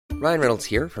Ryan Reynolds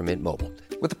here from Mint Mobile.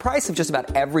 With the price of just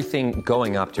about everything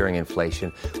going up during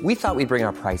inflation, we thought we'd bring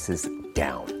our prices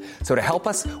down. So to help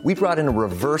us, we brought in a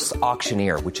reverse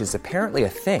auctioneer, which is apparently a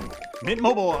thing. Mint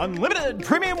Mobile Unlimited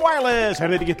Premium Wireless. How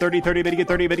to get 30, 30, bit to get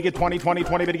 30, bit to get 20, 20,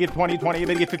 20, bit to get 20, 20,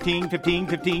 bit to get 15, 15,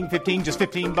 15, 15, just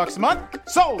 $15 a month?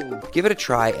 Sold! Give it a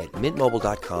try at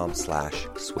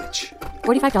mintmobile.com/switch.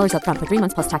 $45 up front for 3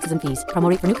 months plus taxes and fees. Promo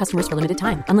rate for new customers for limited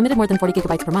time. Unlimited more than 40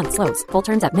 gigabytes per month. Slows full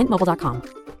terms at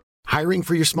mintmobile.com. Hiring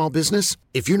for your small business?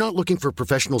 If you're not looking for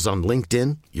professionals on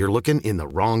LinkedIn, you're looking in the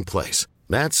wrong place.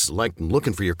 That's like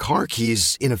looking for your car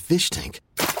keys in a fish tank.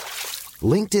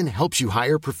 LinkedIn helps you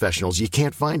hire professionals you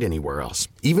can't find anywhere else,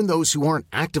 even those who aren't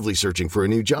actively searching for a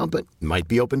new job but might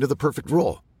be open to the perfect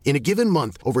role. In a given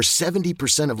month, over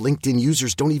 70% of LinkedIn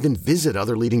users don't even visit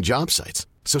other leading job sites.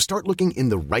 So start looking in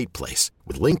the right place.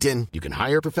 With LinkedIn, you can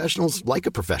hire professionals like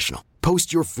a professional.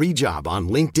 Post your free job on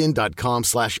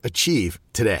linkedin.com/achieve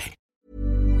today.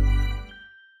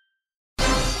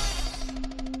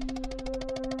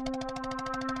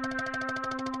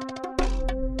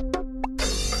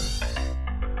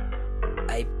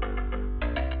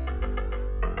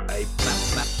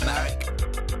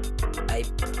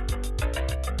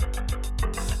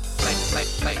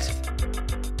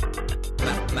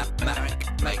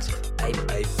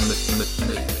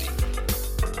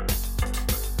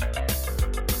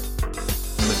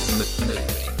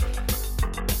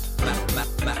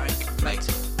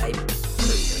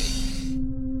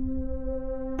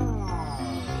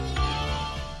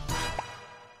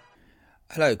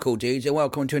 Hello, cool dudes, and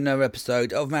welcome to another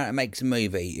episode of Marek Makes a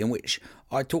Movie, in which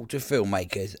I talk to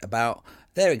filmmakers about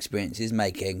their experiences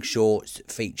making shorts,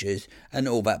 features, and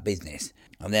all that business.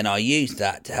 And then I use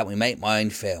that to help me make my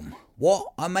own film. What?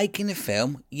 I'm making a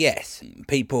film? Yes.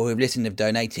 People who've listened have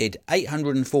donated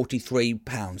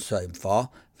 £843 so far.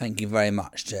 Thank you very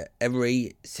much to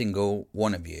every single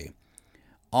one of you.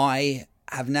 I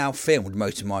have now filmed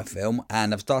most of my film,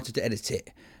 and I've started to edit it.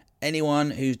 Anyone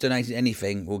who's donated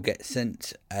anything will get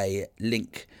sent a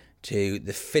link to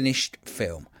the finished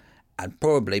film and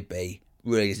probably be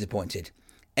really disappointed.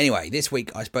 Anyway, this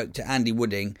week I spoke to Andy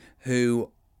Wooding,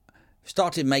 who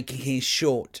started making his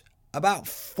short about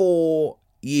 4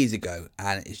 years ago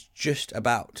and is just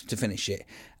about to finish it.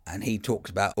 And he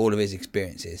talks about all of his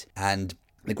experiences. And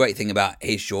the great thing about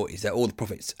his short is that all the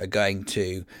profits are going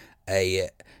to a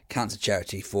cancer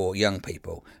charity for young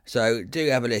people. So do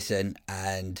have a listen,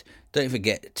 and don't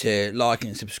forget to like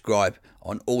and subscribe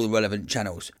on all the relevant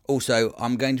channels. Also,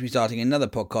 I'm going to be starting another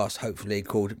podcast, hopefully,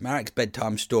 called Marek's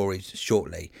Bedtime Stories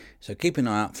shortly. So keep an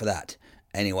eye out for that.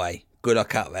 Anyway, good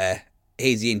luck out there.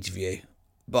 Here's the interview.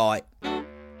 Bye.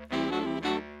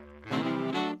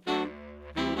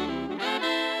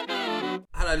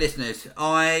 Hello listeners,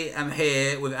 I am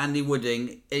here with Andy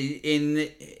Wooding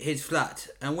in his flat,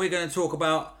 and we're going to talk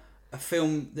about a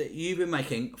film that you've been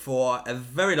making for a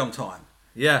very long time.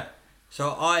 Yeah.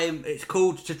 So it's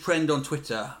called To Trend on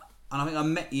Twitter, and I think I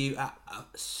met you at a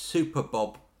Super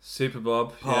Bob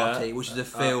party, yeah. Which is a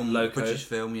film, Loco. British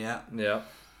film, yeah. Yeah.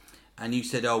 And you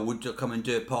said, would you come and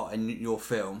do a part in your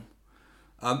film?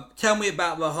 Tell me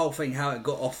about the whole thing, how it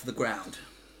got off the ground.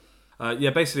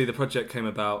 Basically the project came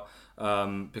about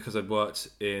because I'd worked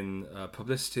in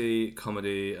publicity,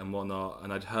 comedy and whatnot,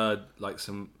 and I'd heard like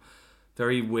some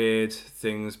very weird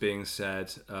things being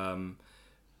said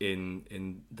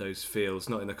in those fields,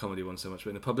 not in the comedy one so much,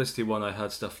 but in the publicity one I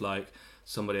heard stuff like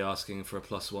somebody asking for a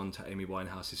 +1 to Amy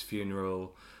Winehouse's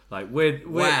funeral, like weird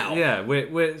wow.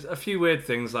 Weird, a few weird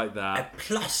things like that. A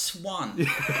 +1?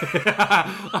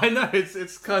 I know,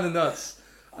 it's kind of nuts,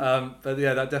 but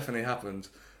yeah, that definitely happened.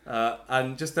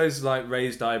 And just those like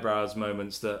raised eyebrows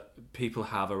moments that people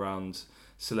have around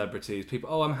celebrities.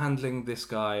 People, I'm handling this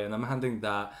guy and I'm handling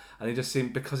that, and it just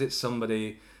seems, because it's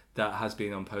somebody that has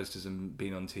been on posters and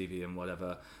been on TV and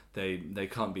whatever, they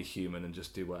can't be human and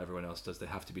just do what everyone else does. They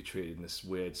have to be treated in this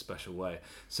weird special way.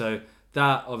 So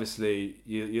that obviously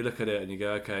you look at it and you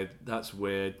go, okay, that's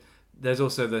weird. There's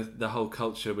also the whole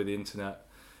culture with the internet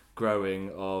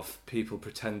growing of people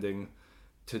pretending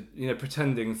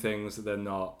things that they're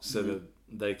not, so that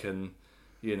they can,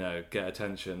 get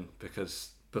attention, because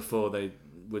before they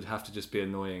would have to just be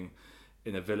annoying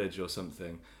in a village or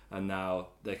something, and now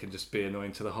they can just be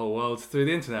annoying to the whole world through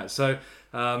the internet. So,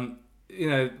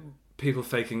 people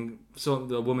faking,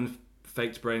 the woman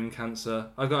faked brain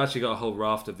cancer. I've actually got a whole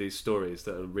raft of these stories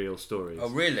that are real stories. Oh,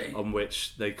 really? On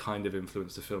which they kind of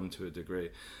influence the film to a degree.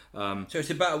 So it's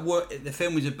about the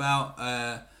film is about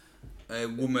a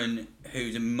woman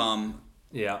who's a mum.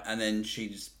 Yeah. And then she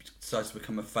just decides to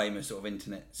become a famous sort of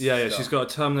internet star. Yeah, star. She's got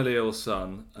a terminally ill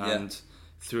son, and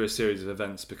through a series of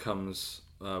events becomes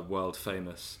world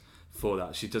famous for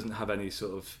that. She doesn't have any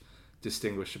sort of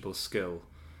distinguishable skill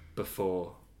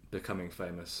before becoming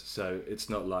famous, so it's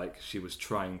not like she was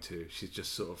trying to. She's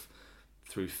just sort of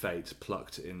through fate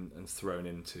plucked in and thrown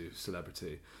into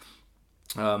celebrity,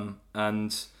 and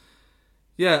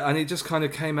it just kind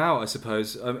of came out, I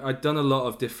suppose. I'd done a lot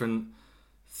of different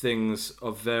things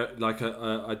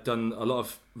I'd done a lot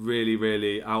of really,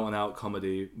 really out and out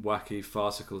comedy, wacky,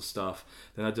 farcical stuff.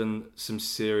 Then I'd done some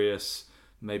serious,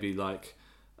 maybe like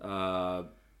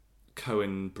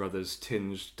Coen Brothers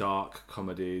tinged dark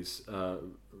comedies,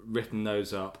 written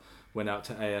those up, went out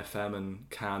to AFM and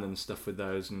Cannes and stuff with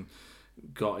those, and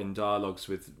got in dialogues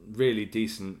with really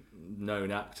decent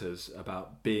known actors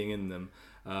about being in them,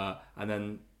 and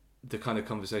then the kind of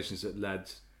conversations that led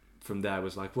from there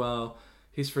was like, well,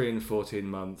 he's free in 14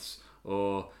 months,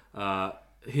 or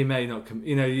he may not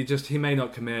he may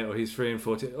not commit, or he's free in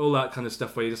 14, all that kind of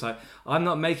stuff where you're just like, I'm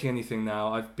not making anything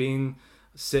now, I've been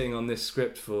sitting on this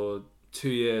script for 2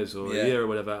 years or a year or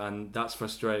whatever, and that's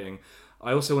frustrating.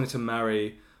 I also wanted to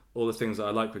marry all the things that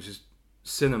I like, which is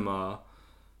cinema,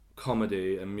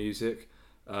 comedy and music,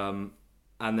 and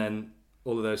then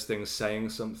all of those things saying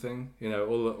something,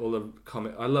 all the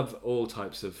comic. I love all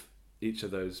types of each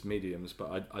of those mediums,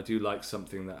 but I do like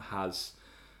something that has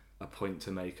a point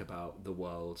to make about the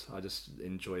world. I just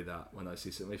enjoy that when I see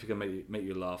something. If you can make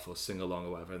you laugh or sing along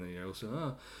or whatever, and then you're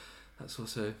also, that's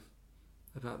also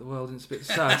about the world and it's a bit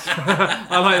sad.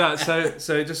 I like that.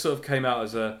 So it just sort of came out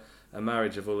as a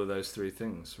marriage of all of those three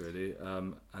things, really.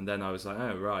 And then I was like,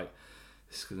 oh, right,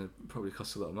 this is going to probably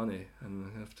cost a lot of money and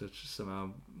I have to just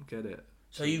somehow get it.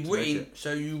 So you've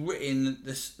written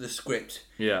the script.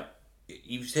 Yeah.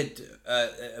 You've said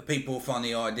people find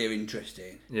the idea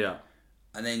interesting. Yeah.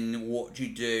 And then what do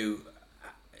you do?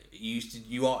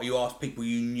 You ask people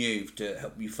you knew to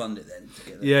help you fund it then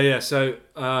together. Yeah. So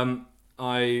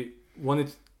I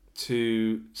wanted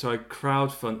to. So I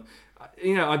crowdfund. I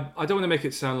don't want to make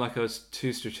it sound like I was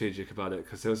too strategic about it,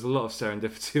 because there was a lot of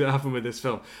serendipity that happened with this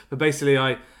film. But basically,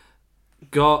 I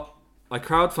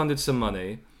crowdfunded some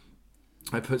money.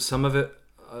 I put some of it.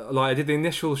 I did the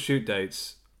initial shoot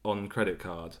dates on credit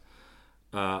card.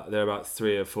 There are about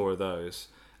 3 or 4 of those,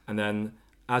 and then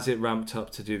as it ramped up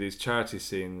to do these charity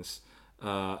scenes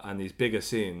and these bigger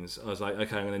scenes, I was like,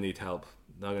 okay, I'm going to need help.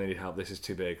 This is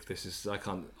too big. I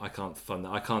can't fund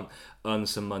that. I can't earn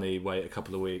some money, wait a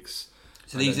couple of weeks.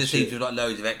 So these are scenes with like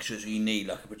loads of extras. You need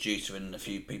like a producer and a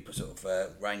few people sort of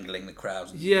wrangling the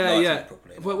crowds. And yeah.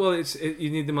 Properly, well, you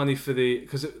need the money for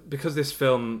because this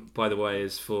film, by the way,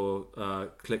 is for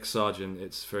Click Sargent.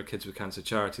 It's for a Kids with Cancer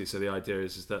charity. So the idea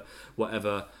is that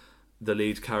whatever the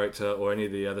lead character or any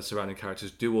of the other surrounding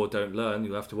characters do or don't learn,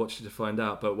 you'll have to watch it to find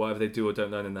out, but whatever they do or don't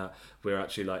learn in that, we're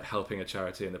actually like helping a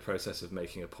charity in the process of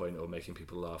making a point or making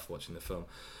people laugh watching the film.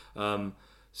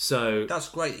 So that's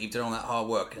great. You've done all that hard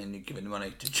work and then you're giving the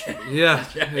money to charity.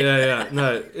 Yeah.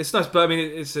 No, it's nice, but I mean,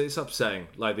 it's upsetting.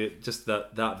 Like just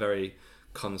that very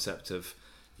concept of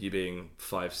you being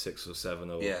 5, 6, or 7,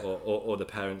 or the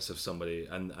parents of somebody,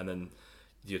 and then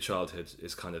your childhood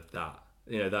is kind of that.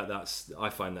 That's I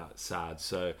find that sad.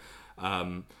 So,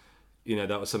 that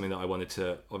was something that I wanted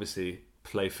to obviously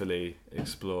playfully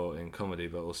explore in comedy,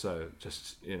 but also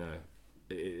just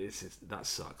that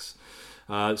sucks.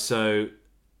 So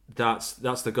that's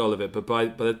the goal of it. But by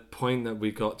the point that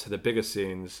we got to the bigger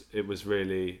scenes, it was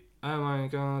really, oh my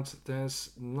god, there's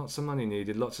lots of money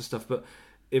needed, lots of stuff. But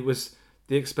it was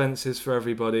the expenses for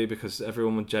everybody, because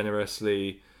everyone would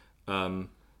generously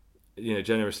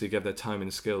give their time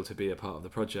and skill to be a part of the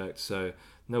project. So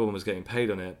no one was getting paid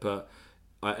on it, but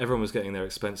everyone was getting their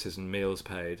expenses and meals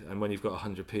paid. And when you've got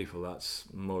 100 people, that's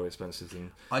more expensive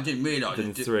than I didn't realise.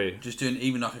 Than 3. Just doing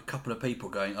even like a couple of people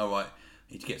going, all right,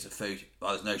 need to get some food.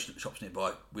 Oh, there's no shops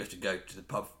nearby. We have to go to the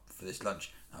pub for this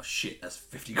lunch. Oh shit, that's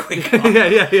 50 quid.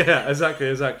 yeah,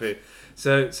 exactly.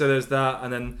 So there's that,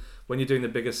 and then when you're doing the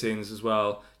bigger scenes as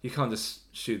well, you can't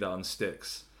just shoot that on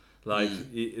sticks.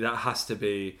 That has to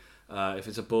be. If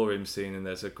it's a ballroom scene and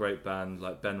there's a great band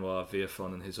like Benoit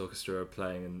Viafon and his orchestra are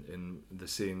playing in the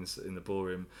scenes in the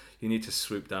ballroom, you need to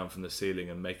swoop down from the ceiling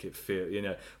and make it feel,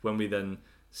 when we then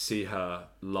see her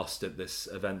lost at this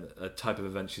event, a type of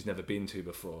event she's never been to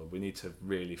before, we need to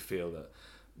really feel that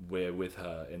we're with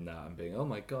her in that and being, oh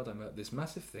my god, I'm at this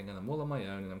massive thing and I'm all on my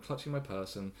own and I'm clutching my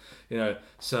purse, and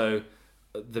so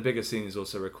the bigger scenes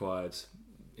also required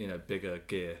bigger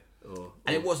gear.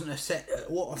 And it wasn't a set.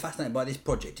 What I'm fascinated by this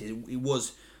project is it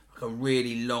was like a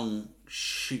really long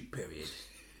shoot period.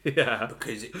 Yeah.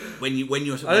 Because when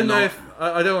you're I don't know if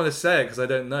I don't want to say it because I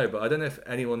don't know, but I don't know if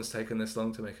anyone's taken this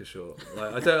long to make a short.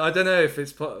 Like I don't know if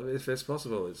it's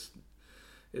possible.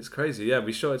 It's crazy. Yeah,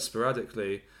 we shot it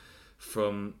sporadically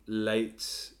from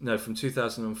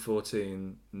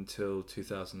 2014 until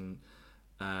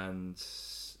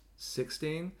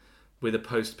 2016, with a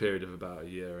post period of about a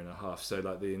year and a half. So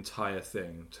like the entire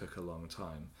thing took a long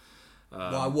time.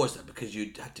 Why was that? Because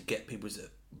you had to get people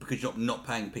because you're not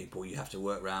paying people, you have to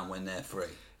work around when they're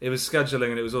free. It was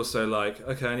scheduling, and it was also like,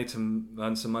 okay, I need to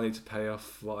earn some money to pay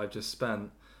off what I've just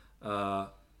spent. So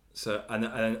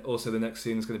and also the next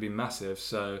scene is going to be massive.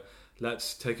 So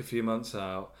let's take a few months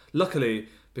out. Luckily,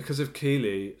 because of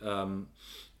Keely,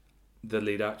 the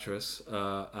lead actress,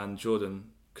 and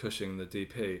Jordan Cushing, the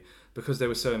DP, because they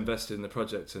were so invested in the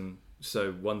project and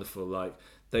so wonderful, like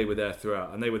they were there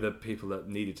throughout, and they were the people that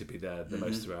needed to be there the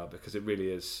most throughout, because it really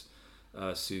is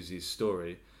Susie's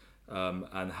story,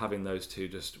 and having those two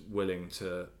just willing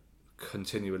to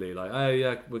continually like, oh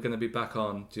yeah, we're going to be back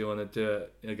on, do you want to do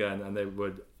it again? And they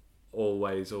were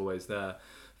always there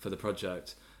for the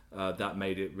project. That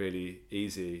made it really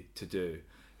easy to do,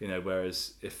 you know,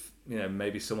 whereas if, you know,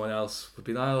 maybe someone else would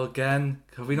be like, oh, again,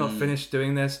 have we not finished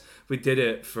doing this? We did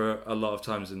it for a lot of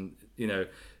times, and, you know,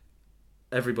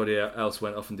 everybody else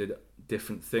went off and did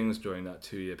different things during that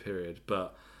 2-year period,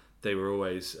 but they were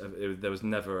always, there was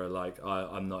never a like,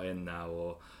 I'm not in now,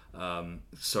 or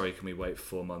sorry, can we wait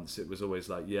 4 months? It was always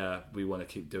like, yeah, we want to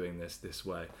keep doing this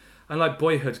way. And like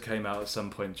Boyhood came out at some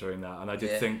point during that, and I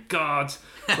did think, God,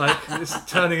 like it's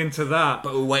turning into that.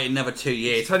 But we're waiting another 2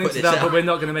 years. It's turning into that, but we're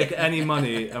not going to make any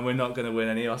money, and we're not going to win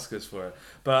any Oscars for it.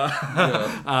 But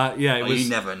it was. You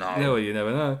never know. Yeah, well, you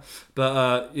never know.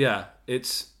 But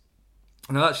it's.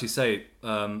 And I'll actually say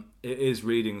it is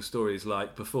reading stories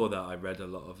like, before that I read a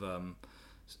lot of,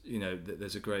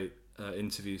 there's a great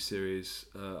interview series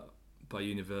by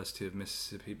University of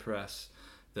Mississippi Press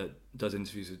that does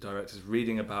interviews with directors,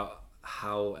 reading about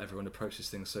how everyone approaches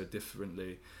things so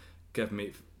differently gave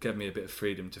me a bit of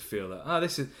freedom to feel that,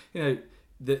 this is, you know,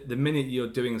 the minute you're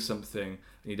doing something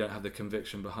and you don't have the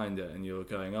conviction behind it and you're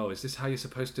going, oh, is this how you're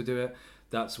supposed to do it?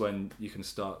 That's when you can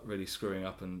start really screwing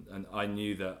up. And I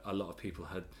knew that a lot of people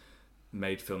had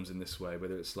made films in this way,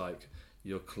 whether it's like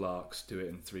your Clark's do it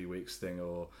in 3 weeks thing,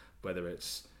 or whether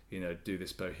it's, you know, do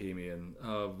this bohemian,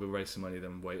 we'll raise some money,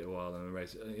 then wait a while and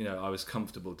raise, you know, I was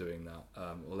comfortable doing that,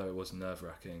 although it was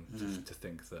nerve-wracking to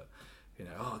think that, you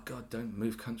know, oh God, don't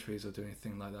move countries or do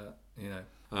anything like that, you know.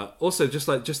 Also, just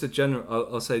the general,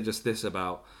 I'll say just this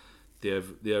about the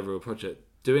overall project.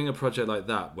 Doing a project like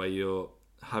that where you're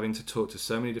having to talk to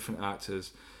so many different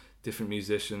actors, different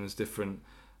musicians, different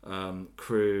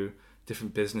crew,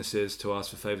 different businesses to ask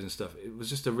for favours and stuff. It was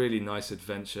just a really nice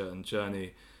adventure and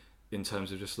journey in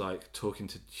terms of just like talking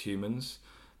to humans,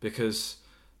 because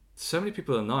so many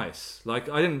people are nice. Like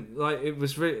I didn't like, it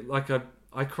was really like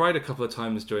I cried a couple of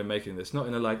times during making this, not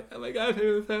in a like, oh my God,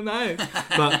 who was so nice,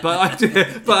 but I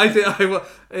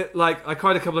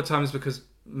cried a couple of times because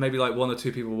maybe like 1 or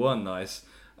 2 people weren't nice,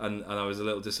 and I was a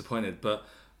little disappointed. But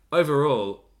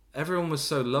overall, everyone was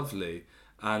so lovely,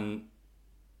 and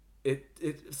it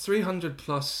 300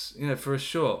 plus, you know, for a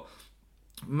short.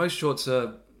 Most shorts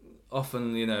are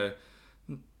often, you know,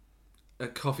 a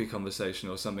coffee conversation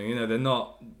or something. You know, they're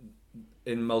not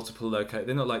in multiple locations.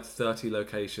 They're not like 30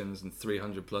 locations and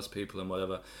 300 plus people and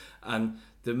whatever. And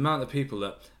the amount of people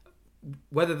that,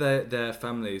 whether their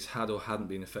families had or hadn't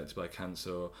been affected by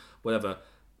cancer or whatever,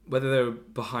 whether they were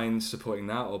behind supporting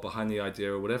that or behind the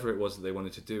idea or whatever it was that they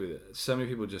wanted to do with it, so many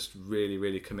people just really,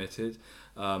 really committed,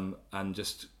 and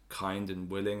just kind and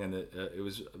willing. And it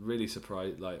was really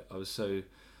surprised. Like I was so,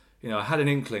 you know, I had an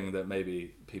inkling that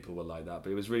maybe people were like that,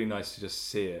 but it was really nice to just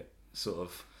see it sort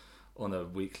of on a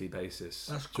weekly basis.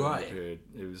 That's great. Period.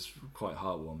 It was quite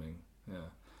heartwarming. Yeah.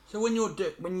 So when you're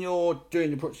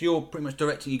doing the project, you're pretty much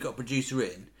directing. You've got a producer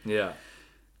in. Yeah.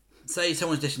 Say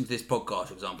someone's listening to this podcast,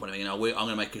 for example, and I'm going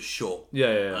to make a short. Yeah.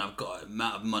 And I've got an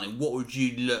amount of money. What would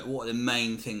you look? What are the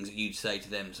main things that you'd say to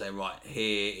them? Say, right,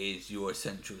 here is your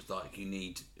essentials. Like you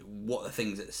need. What are the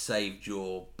things that saved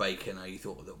your bacon? Or you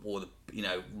thought that, or the, you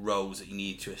know, roles that you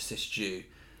need to assist you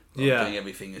doing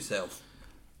everything yourself.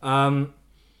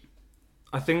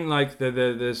 I think like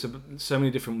there's so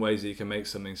many different ways that you can make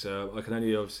something. So I can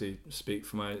only obviously speak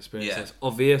from my experience. It's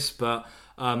obvious, but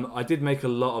I did make a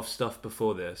lot of stuff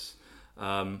before this.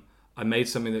 I made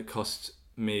something that cost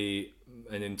me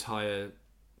an entire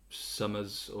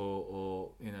summer's or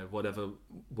you know, whatever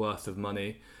worth of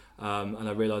money, and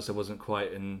I realised I wasn't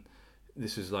quite in.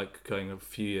 This was like going a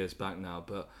few years back now,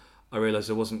 but I realised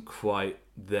I wasn't quite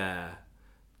there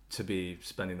to be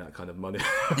spending that kind of money.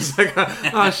 I was like,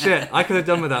 oh shit, I could have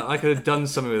done with that. I could have done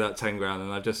something with that 10 grand,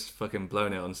 and I've just fucking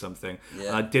blown it on something. Yeah.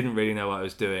 And I didn't really know what I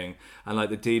was doing. And like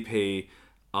the DP,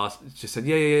 just said,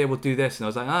 yeah, we'll do this. And I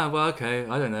was like, well, okay,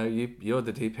 I don't know, you're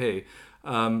the DP.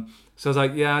 So I was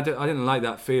like, I didn't like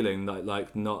that feeling,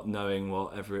 like not knowing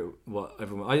what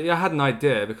everyone. I had an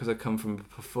idea because I come from a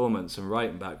performance and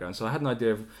writing background, so I had an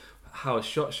idea of how a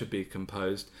shot should be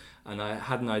composed, and I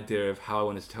had an idea of how I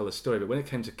wanted to tell the story. But when it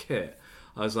came to kit,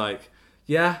 I was like,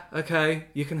 yeah, okay,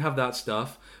 you can have that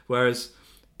stuff. Whereas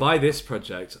by this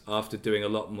project, after doing a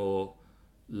lot more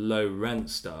low rent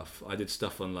stuff, I did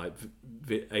stuff on like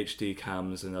HD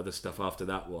cams and other stuff after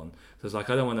that one. So it's like,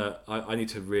 I need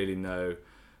to really know.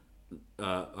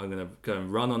 I'm going to go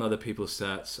and run on other people's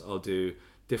sets. I'll do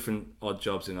different odd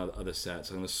jobs in other sets.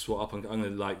 I'm going to swap. I'm going to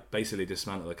like basically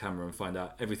dismantle the camera and find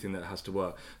out everything that has to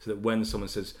work, so that when someone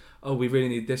says, "Oh, we really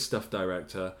need this stuff,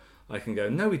 director," I can go,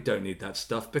 "No, we don't need that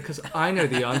stuff because I know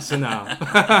the answer now."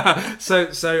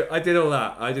 So I did all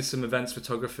that. I did some events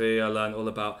photography. I learned all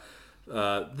about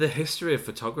the history of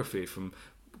photography, from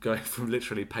going from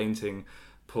literally painting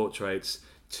portraits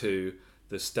to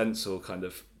the stencil kind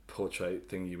of portrait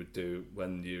thing you would do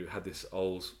when you had this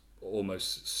old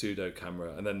almost pseudo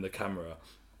camera, and then the camera,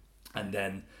 and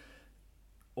then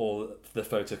all the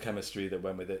photochemistry that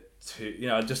went with it to,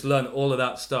 I just learned all of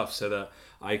that stuff so that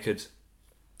I could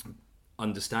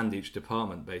understand each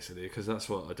department, basically, because that's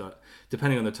what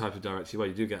depending on the type of director you are,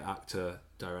 you do get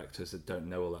directors that don't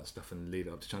know all that stuff and leave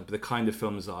it up to chance. But the kind of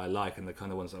films that I like and the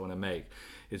kind of ones I want to make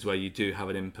is where you do have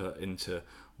an input into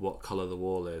what colour the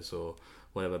wall is or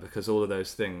whatever, because all of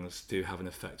those things do have an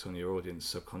effect on your audience,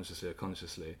 subconsciously or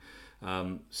consciously.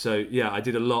 So I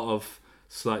did a lot of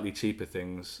slightly cheaper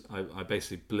things. I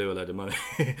basically blew a load of money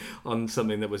on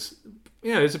something that was,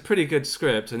 it was a pretty good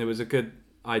script and it was a good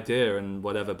idea and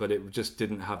whatever, but it just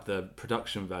didn't have the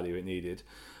production value it needed.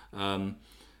 But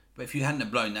if you hadn't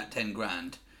have blown that 10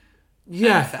 grand,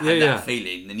 that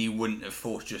feeling, then you wouldn't have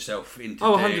forced yourself into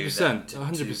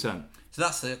 100%. So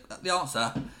that's the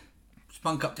answer.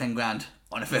 Spunk up 10 grand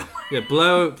on a film.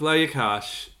 blow your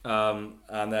cash, and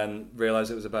then realise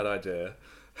it was a bad idea,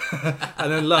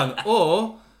 and then learn.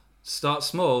 Or start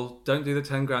small. Don't do the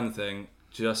 10 grand thing.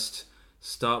 Just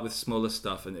start with smaller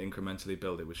stuff and incrementally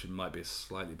build it, which might be a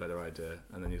slightly better idea,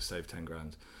 and then you'll save 10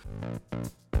 grand.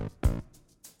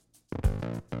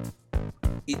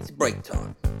 It's break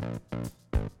time.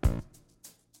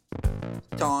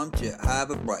 Time to have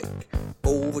a break.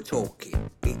 All the talking,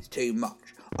 it's too much.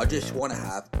 I just want to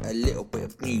have a little bit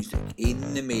of music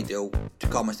in the middle to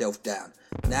calm myself down.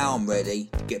 Now I'm ready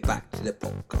to get back to the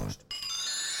podcast.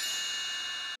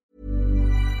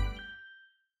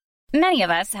 Many of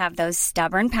us have those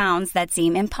stubborn pounds that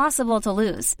seem impossible to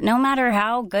lose, no matter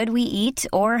how good we eat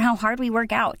or how hard we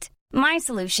work out. My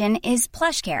solution is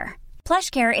PlushCare.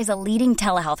 PlushCare is a leading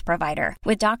telehealth provider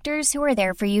with doctors who are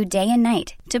there for you day and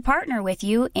night to partner with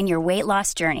you in your weight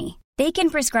loss journey. They can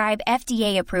prescribe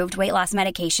FDA-approved weight loss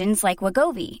medications like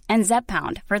Wegovy and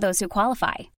Zepbound for those who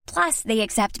qualify. Plus, they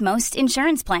accept most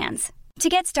insurance plans. To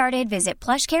get started, visit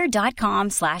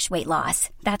plushcare.com/weightloss.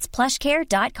 That's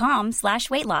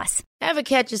plushcare.com/weightloss. Ever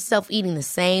catch yourself eating the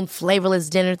same flavorless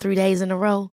dinner 3 days in a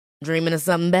row? Dreaming of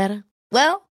something better?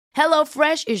 Well,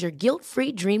 HelloFresh is your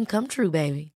guilt-free dream come true,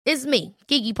 baby. It's me,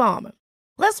 Keke Palmer.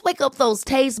 Let's wake up those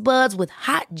taste buds with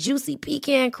hot, juicy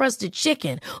pecan-crusted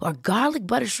chicken or garlic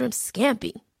butter shrimp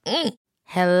scampi.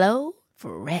 Hello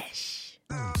Fresh.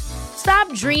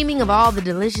 Stop dreaming of all the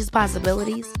delicious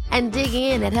possibilities and dig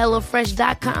in at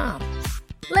HelloFresh.com.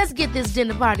 Let's get this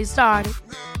dinner party started.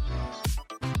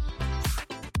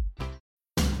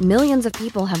 Millions of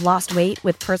people have lost weight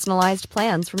with personalized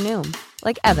plans from Noom.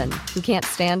 Like Evan, who can't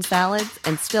stand salads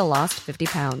and still lost 50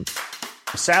 pounds.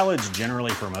 Salads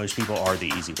generally for most people are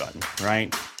the easy button,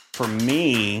 right? For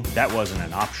me, that wasn't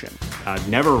an option. I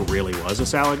never really was a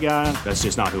salad guy. That's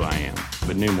just not who I am.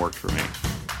 But Noom worked for me.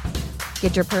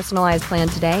 Get your personalized plan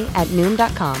today at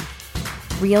Noom.com.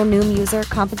 Real Noom user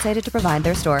compensated to provide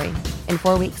their story. In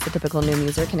 4 weeks, the typical Noom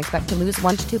user can expect to lose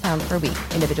 1 to 2 pounds per week.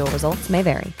 Individual results may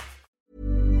vary.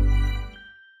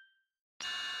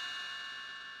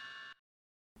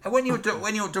 And when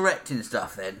you're directing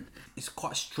stuff, then it's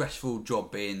quite a stressful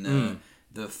job being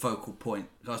the focal point.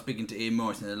 I was speaking to Ian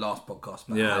Morris in the last podcast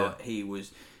about how he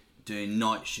was doing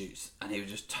night shoots and he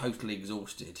was just totally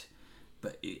exhausted.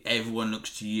 But everyone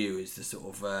looks to you as the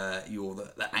sort of you're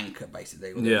the anchor,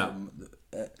 basically.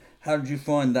 How did you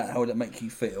find that? How did it make you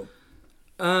feel?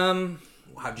 How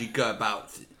did you go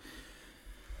about it?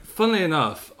 Funnily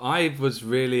enough, I was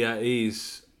really at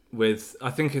ease with. I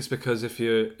think it's because if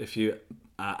you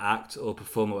act or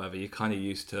perform or whatever, you're kind of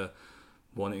used to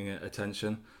wanting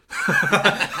attention.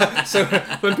 So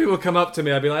when people come up to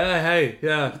me, I'd be like, hey,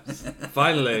 yeah,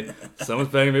 finally, someone's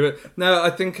paying me. But no, I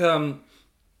think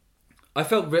I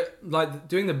felt like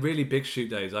doing the really big shoot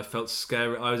days. I felt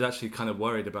scary. I was actually kind of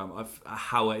worried about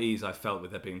how at ease I felt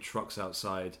with there being trucks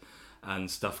outside and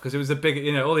stuff, because it was the big,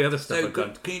 all the other stuff I've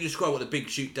done. Can you describe what the big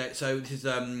shoot day? So this is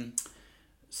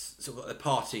sort of like the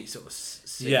party sort of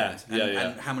scene.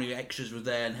 And how many extras were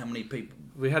there, and how many people?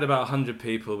 We had about 100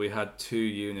 people. We had 2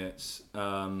 units,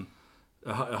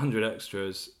 100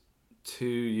 extras, 2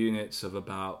 units of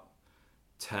about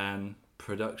 10.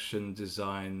 Production,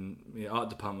 design, art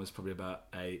department was probably about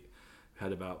 8. We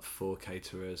had about 4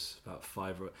 caterers, about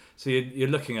 5. So you're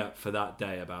looking at, for that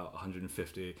day, about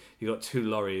 150. You got 2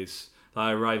 lorries.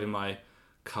 I arrive in my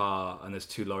car and there's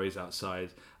 2 lorries outside,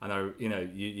 and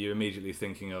you're immediately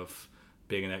thinking of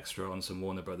being an extra on some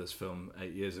Warner Brothers film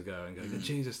 8 years ago and going,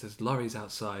 Jesus, there's lorries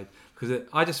outside. Because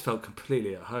I just felt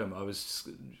completely at home. I was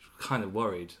kind of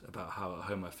worried about how at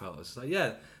home I felt. I was like,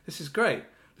 yeah, this is great.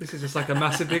 This is just like a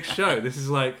massive big show. This is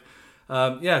like,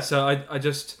 so I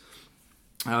just,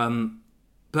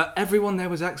 but everyone there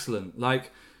was excellent. Like,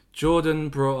 Jordan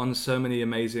brought on so many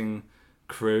amazing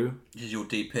crew. This is your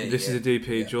DP. This is a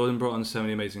DP. Yeah. Jordan brought on so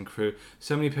many amazing crew.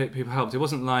 So many people helped. It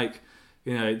wasn't like,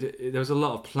 there was a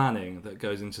lot of planning that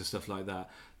goes into stuff like that.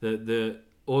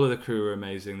 All of the crew were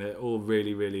amazing. They're all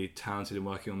really, really talented and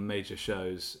working on major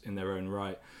shows in their own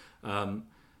right.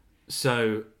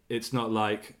 So it's not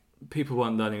like people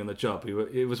weren't learning on the job.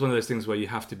 It was one of those things where you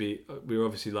have to be. We were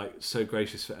obviously like so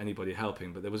gracious for anybody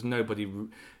helping, but there was nobody.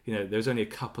 There was only a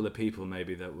couple of people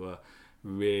maybe that were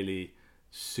really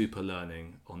super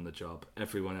learning on the job.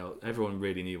 Everyone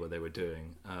really knew what they were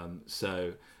doing.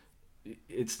 So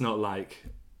it's not like,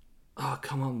 oh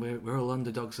come on, we're all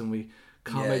underdogs and we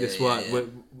can't make this work.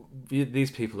 These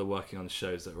people are working on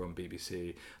shows that are on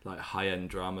BBC, like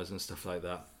high-end dramas and stuff like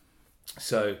that.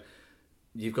 So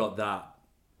you've got that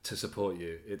to support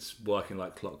you. It's working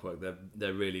like clockwork.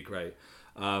 They're really great.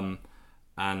 And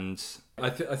I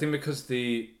think because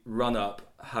the run-up,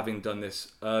 having done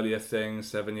this earlier thing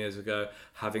 7 years ago,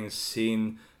 having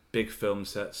seen big film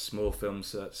sets, small film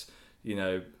sets,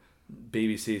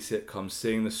 BBC sitcoms,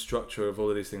 seeing the structure of all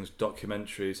of these things,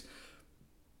 documentaries,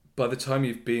 by the time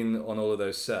you've been on all of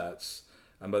those sets,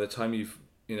 and by the time you've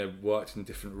worked in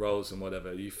different roles and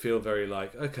whatever, you feel very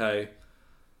like, okay,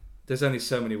 there's only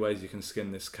so many ways you can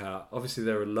skin this cat. Obviously,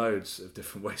 there are loads of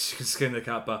different ways you can skin the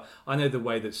cat, but I know the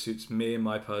way that suits me and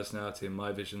my personality and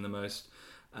my vision the most.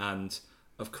 And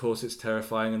of course, it's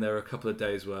terrifying. And there were a couple of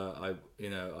days where I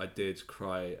did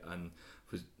cry and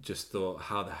just thought,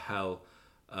 how the hell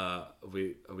are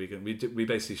we going? We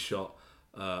basically shot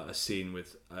a scene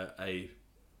with a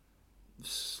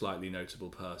slightly notable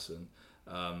person.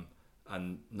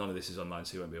 And none of this is online,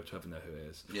 so you won't be able to ever know who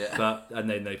it is. Yeah. And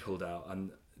then they pulled out,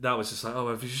 and that was just like, oh,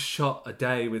 I've just shot a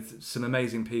day with some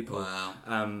amazing people.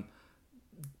 Wow.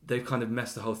 They've kind of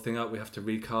messed the whole thing up. We have to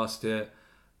recast it.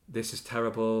 This is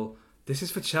terrible. This is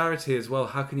for charity as well.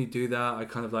 How can you do that? I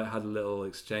kind of like had a little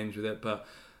exchange with it, but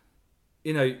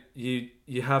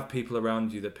you have people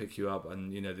around you that pick you up,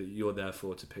 and that you're there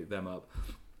for to pick them up.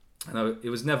 And it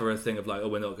was never a thing of like, oh,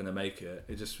 we're not going to make it.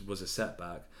 It just was a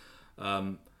setback.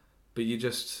 But you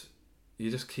just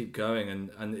keep going,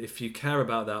 and if you care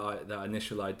about that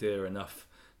initial idea enough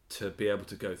to be able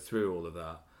to go through all of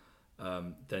that,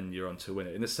 then you're on to win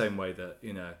it. In the same way that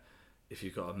if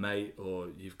you've got a mate or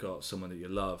you've got someone that you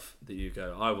love, that you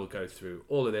go, I will go through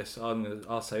all of this.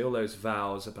 I'll say all those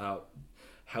vows about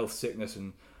health, sickness,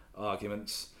 and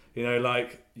arguments.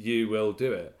 Like, you will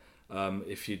do it.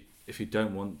 If you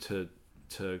don't want to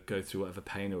go through whatever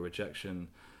pain or rejection.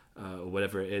 Or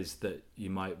whatever it is that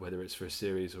you might, whether it's for a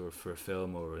series or for a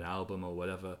film or an album or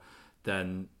whatever,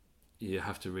 then you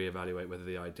have to reevaluate whether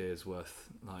the idea is worth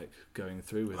like going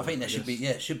through with. I think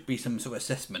there should be some sort of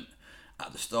assessment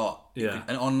at the start. Yeah,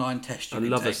 an online test. I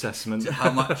love assessment.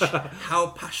 How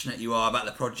passionate you are about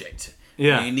the project.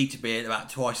 Yeah, you need to be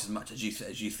about twice as much as you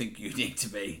think you need to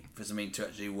be for something to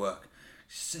actually work.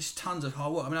 It's just tons of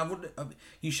hard work. I mean,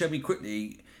 you showed me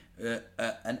quickly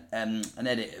an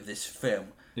edit of this film.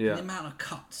 Yeah. And the amount of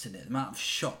cuts in it, the amount of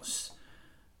shots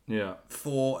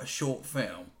for a short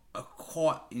film are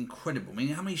quite incredible. I mean,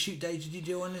 how many shoot days did you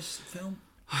do on this film?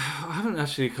 I haven't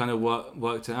actually kind of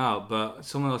worked it out, but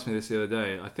someone asked me this the other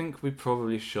day. I think we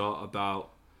probably shot about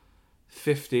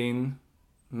 15,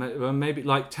 maybe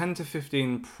like 10 to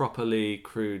 15 properly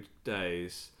crewed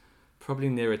days, probably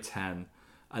nearer 10,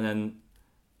 and then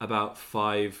about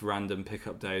 5 random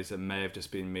pickup days that may have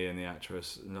just been me and the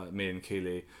actress, like me and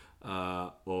Keely.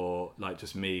 Or like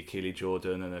just me, Keely,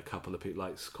 Jordan, and a couple of people,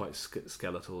 like quite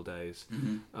skeletal days.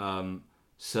 Mm-hmm.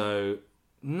 So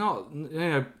not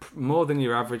more than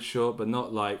your average short, but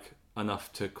not like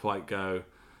enough to quite go,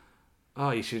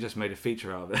 oh, you should have just made a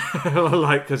feature out of it.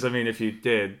 Like, because I mean, if you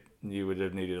did, you would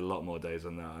have needed a lot more days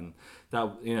on that. And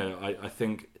that, you know, I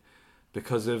think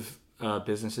because of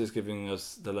businesses giving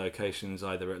us the locations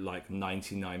either at like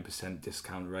 99%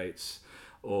 discount rates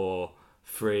or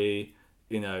free,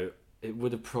 you know, it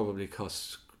would have probably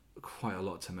cost quite a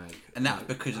lot to make. And that's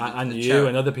because of and you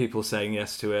and other people saying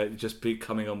yes to it, just be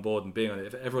coming on board and being on it.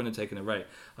 If everyone had taken a rate,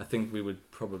 I think we would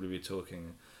probably be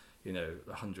talking, you know,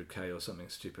 100k or something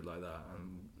stupid like that,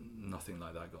 and nothing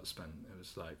like that got spent. It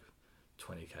was like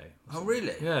 20k. Oh,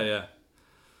 really? Yeah.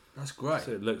 That's great.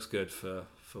 So it looks good for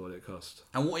what it cost.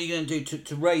 And what are you going to do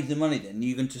to raise the money then? Are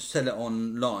you going to sell it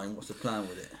online? What's the plan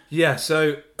with it? Yeah,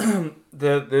 so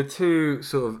the two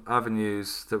sort of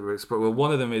avenues that we're exploring, well,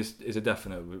 one of them is a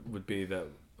definite, would be that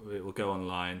it will go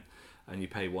online and you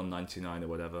pay $1.99 or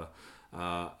whatever,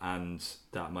 and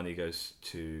that money goes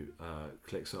to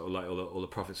ClickSargent, or like all the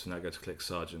profits from that go to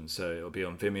ClickSargent. So it'll be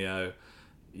on Vimeo,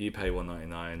 you pay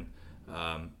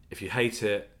 $1.99. If you hate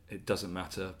it, it doesn't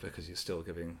matter because you're still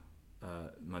giving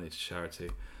money to charity.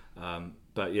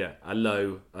 But yeah, a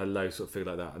low sort of figure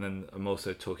like that. And then I'm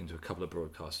also talking to a couple of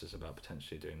broadcasters about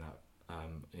potentially doing that,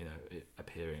 you know,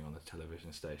 appearing on a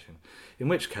television station. In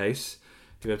which case,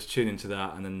 you have to tune into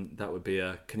that, and then that would be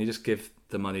can you just give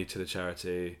the money to the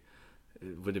charity?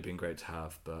 It would have been great to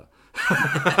have, but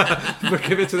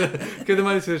give the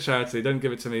money to the charity. Don't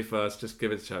give it to me first. Just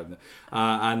give it to charity.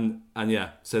 And yeah,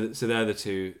 so they're the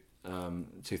two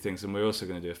things. And we're also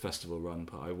going to do a festival run,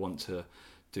 but I want to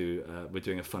do. We're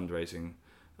doing a fundraising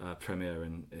premiere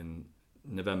in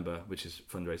November, which is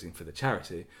fundraising for the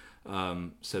charity,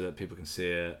 so that people can see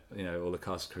it. You know, all the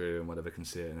cast, crew, and whatever can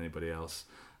see it, and anybody else,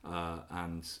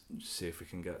 and see if we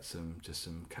can get some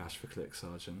cash for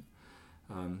ClickSargent.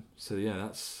 So yeah,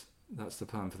 that's the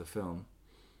plan for the film.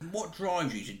 What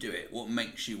drives you to do it? What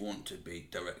makes you want to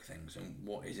direct things, and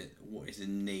what is it? What is the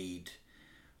need?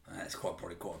 That's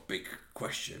probably quite a big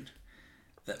question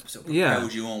that sort of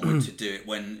propels you onward to do it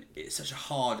when it's such a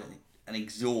hard and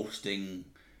exhausting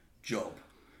job.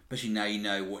 Especially now you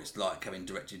know what it's like having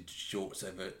directed shorts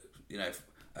over, you know,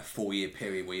 a 4-year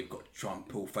period where you've got to try and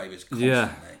pull favours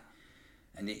constantly,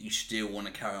 and yet you still want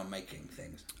to carry on making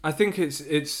things. I think it's.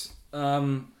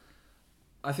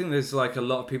 I think there's like a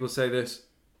lot of people say this.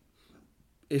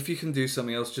 If you can do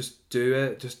something else, just do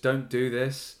it. Just don't do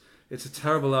this. It's a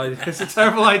terrible idea. It's a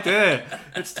terrible idea.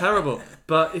 It's terrible.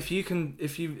 But if you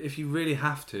really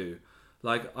have to,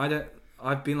 like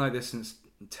I've been like this since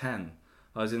 10.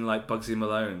 I was in like Bugsy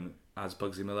Malone as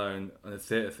Bugsy Malone on a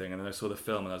theatre thing, and then I saw the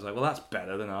film and I was like, well, that's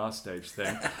better than our stage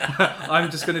thing. I'm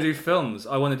just going to do films.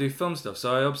 I want to do film stuff.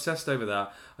 So I obsessed over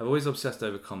that. I've always obsessed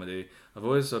over comedy. I've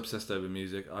always obsessed over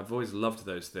music. I've always loved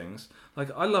those things. Like,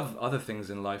 I love other things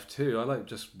in life too. I like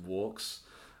just walks.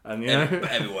 And, you know,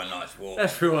 everyone likes walks.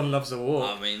 Everyone loves a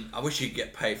walk. I mean, I wish you'd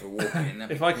get paid for walking.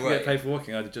 If I could get paid for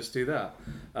walking, I'd just do that.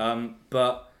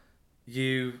 But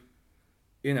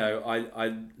you know,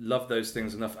 I love those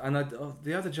things enough, and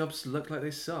the other jobs look like they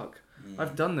suck.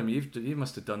 I've done them. You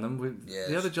must have done them. Yes.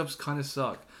 The other jobs kind of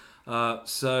suck.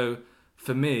 So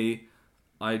for me,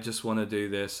 I just want to do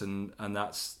this, and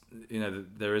that's, you know,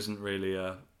 there isn't really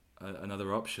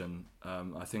another option.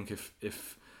 I think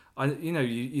if I, you know,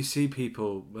 you see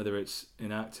people, whether it's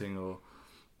in acting or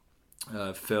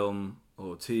film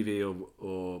or TV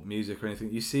or music or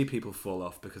anything, you see people fall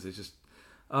off because they just,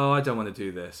 I don't want to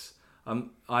do this.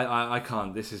 I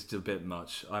can't. This is a bit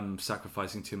much. I'm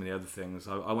sacrificing too many other things.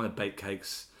 I want to bake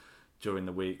cakes during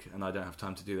the week, and I don't have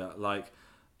time to do that. Like,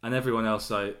 and everyone else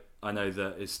I know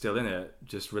that is still in it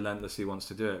just relentlessly wants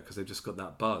to do it because they've just got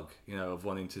that bug, you know, of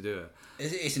wanting to do it.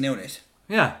 It's an illness.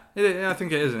 Yeah, I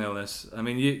think it is an illness. I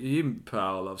mean, you put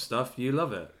out a lot of stuff. You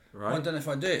love it, right? Well, I don't know if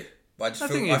I do, but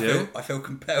I feel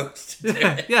compelled to do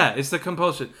it. Yeah, it's the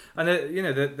compulsion, and you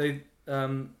know they.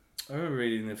 I remember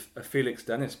reading a Felix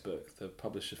Dennis book. The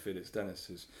publisher Felix Dennis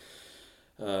is,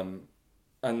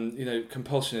 and you know,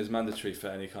 compulsion is mandatory for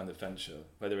any kind of venture,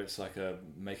 whether it's like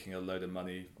making a load of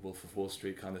money, Wolf of Wall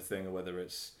Street kind of thing, or whether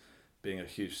it's being a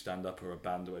huge stand-up or a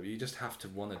band or whatever. You just have to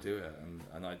want to do it,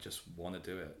 and I just want to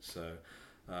do it. So,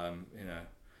 you know,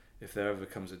 if there ever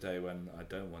comes a day when I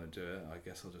don't want to do it, I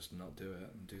guess I'll just not do it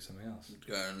and do something else.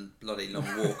 Go on a bloody long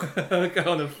walk.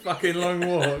 Go on a fucking long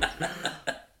walk.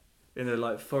 In a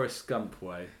like Forrest Gump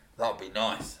way. That'd be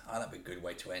nice. That'd be a good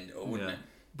way to end it all, wouldn't it?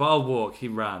 But I'll walk. He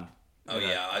ran. Oh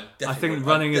yeah, I think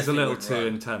running is a little too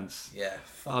intense. Yeah,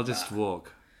 I'll just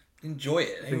walk. Enjoy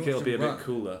it. I think it'll be a bit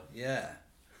cooler. Yeah.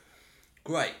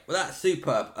 Great. Well, that's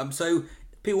superb. So,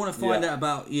 if people want to find out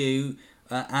about you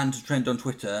and to trend on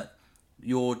Twitter,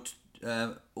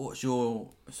 what's your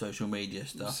social media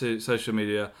stuff? Social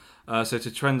media. So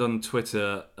To Trend on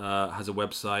Twitter has a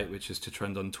website, which is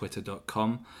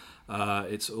totrendonTwitter.com.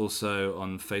 It's also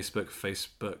on Facebook,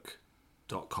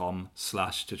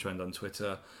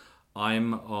 facebook.com/totrendonTwitter.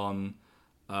 I'm on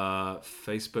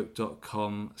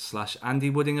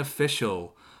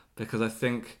facebook.com/AndyWoodingOfficial, because I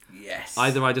think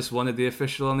either I just wanted the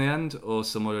official on the end, or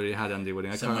someone already had Andy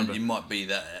Wooding. I can't remember. It might be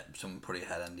that someone probably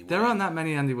had Andy Wooding. There aren't that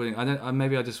many Andy Wooding.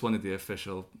 Maybe I just wanted the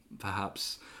official,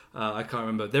 perhaps. I can't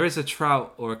remember. There is a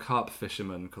trout or a carp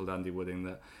fisherman called Andy Wooding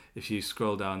that, if you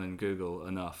scroll down and Google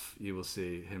enough, you will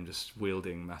see him just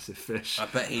wielding massive fish. I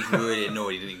bet he's really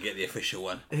annoyed he didn't get the official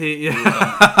one. He was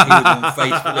on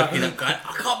Facebook looking up going,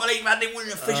 I can't believe Andy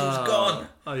Wooding official's gone.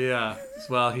 Oh yeah.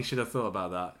 Well, he should have thought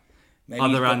about that. Maybe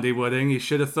Andy Wooding, he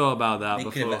should have thought about that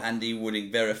before. Thinking of Andy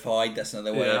Wooding verified, that's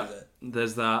another way of it.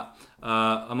 There's that.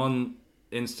 I'm on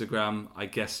Instagram, I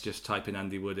guess just type in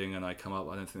Andy Wooding and I come up.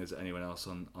 I don't think there's anyone else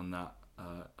on that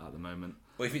at the moment.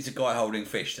 Well, if it's a guy holding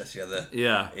fish, that's the other.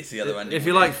 Yeah, it's the other Andy. If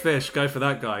you like fish, go for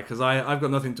that guy, because I've got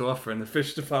nothing to offer in the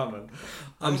fish department.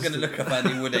 I'm going to look up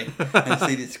Andy Wooding and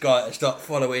see this guy and start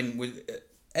following.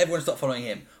 Everyone start following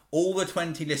him. All the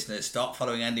 20 listeners start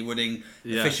following Andy Wooding,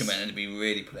 the fisherman, and be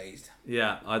really pleased.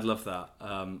 Yeah, I'd love that.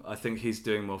 I think he's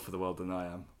doing more for the world than I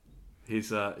am.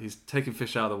 He's taking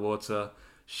fish out of the water,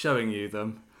 showing you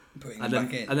them. And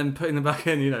then putting them back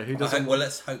in, who doesn't? Well,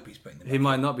 let's hope he's putting them back in. He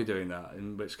might not be doing that,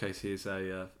 in which case he's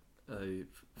a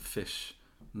fish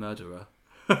murderer.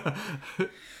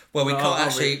 Well, we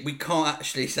can't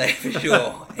actually say for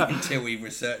sure until we've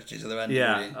researched his other Andy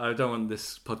Wooding. I don't want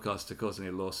this podcast to cause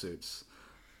any lawsuits.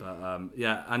 But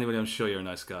Andy Wooding, I'm sure you're a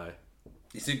nice guy.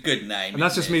 It's a good name. And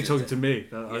that's just me talking to me.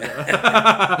 And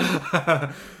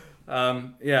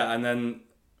then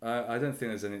I don't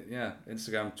think there's any.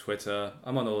 Instagram, Twitter.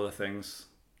 I'm on all the things.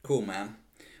 Cool, man.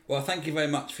 Well, thank you very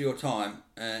much for your time.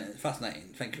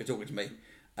 Fascinating. Thank you for talking to me.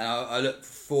 And I look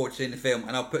forward to seeing the film.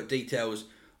 And I'll put details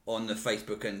on the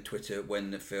Facebook and Twitter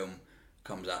when the film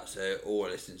comes out, so all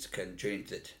listeners can tune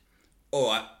into it. All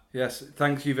right. Yes,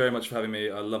 thank you very much for having me.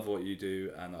 I love what you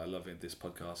do, and I love this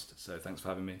podcast. So thanks for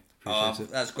having me. Appreciate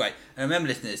it. That's great. And remember,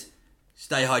 listeners,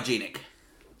 stay hygienic.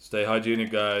 Stay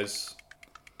hygienic, guys.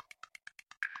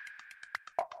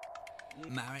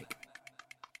 Marek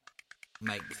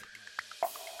makes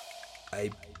a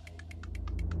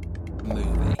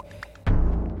movie.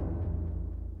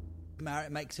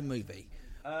 Marek makes a movie.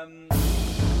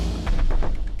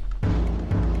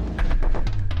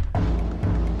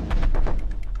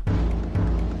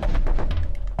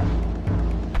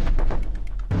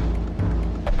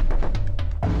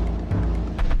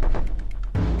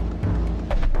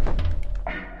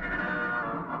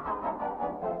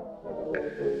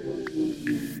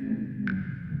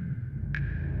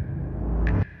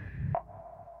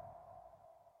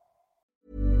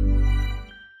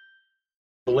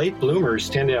 Late bloomers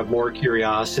tend to have more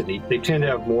curiosity. They tend to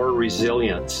have more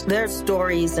resilience. There's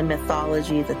stories and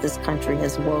mythology that this country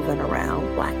has woven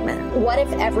around Black men. What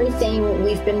if everything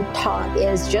we've been taught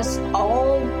is just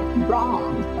all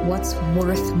wrong? What's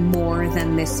worth more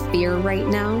than this fear right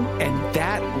now? And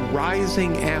that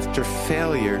rising after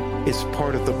failure is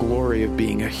part of the glory of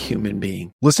being a human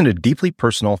being. Listen to deeply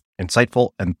personal,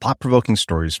 insightful, and thought-provoking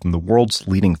stories from the world's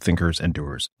leading thinkers and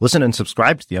doers. Listen and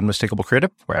subscribe to The Unmistakable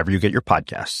Creative wherever you get your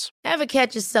podcasts. Ever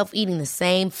catch yourself eating the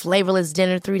same flavorless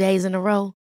dinner 3 days in a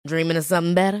row? Dreaming of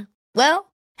something better?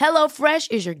 Well,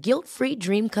 HelloFresh is your guilt-free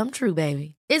dream come true,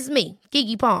 baby. It's me,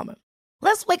 Keke Palmer.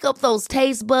 Let's wake up those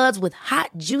taste buds with hot,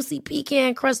 juicy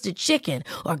pecan-crusted chicken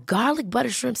or garlic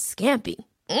butter shrimp scampi.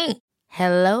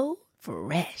 Hello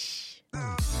Fresh.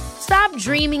 Stop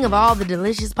dreaming of all the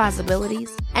delicious possibilities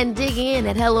and dig in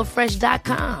at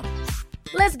HelloFresh.com.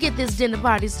 Let's get this dinner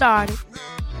party started.